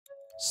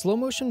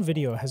Slow-motion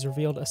video has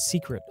revealed a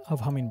secret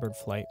of hummingbird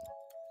flight.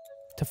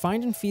 To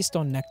find and feast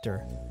on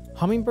nectar,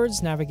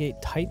 hummingbirds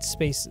navigate tight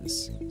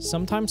spaces,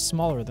 sometimes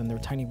smaller than their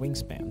tiny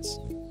wingspans.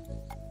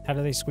 How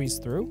do they squeeze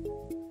through?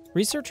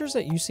 Researchers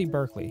at UC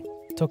Berkeley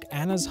took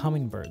Anna's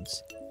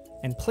hummingbirds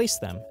and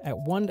placed them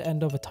at one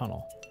end of a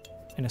tunnel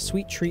and a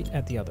sweet treat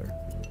at the other.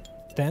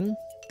 Then,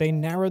 they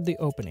narrowed the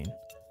opening,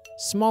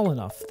 small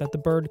enough that the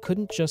bird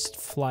couldn't just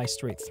fly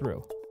straight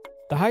through.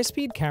 The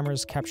high-speed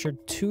cameras captured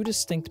two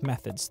distinct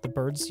methods the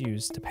birds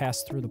used to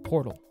pass through the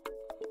portal.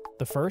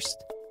 The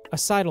first, a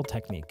sidle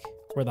technique,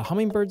 where the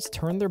hummingbirds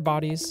turned their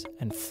bodies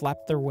and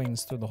flapped their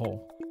wings through the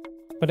hole.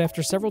 But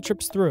after several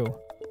trips through,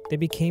 they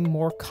became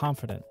more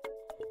confident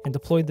and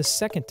deployed the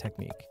second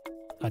technique,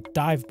 a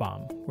dive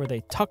bomb, where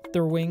they tucked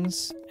their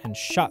wings and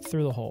shot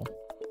through the hole.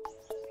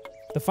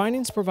 The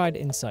findings provide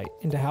insight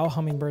into how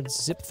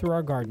hummingbirds zip through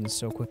our gardens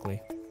so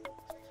quickly.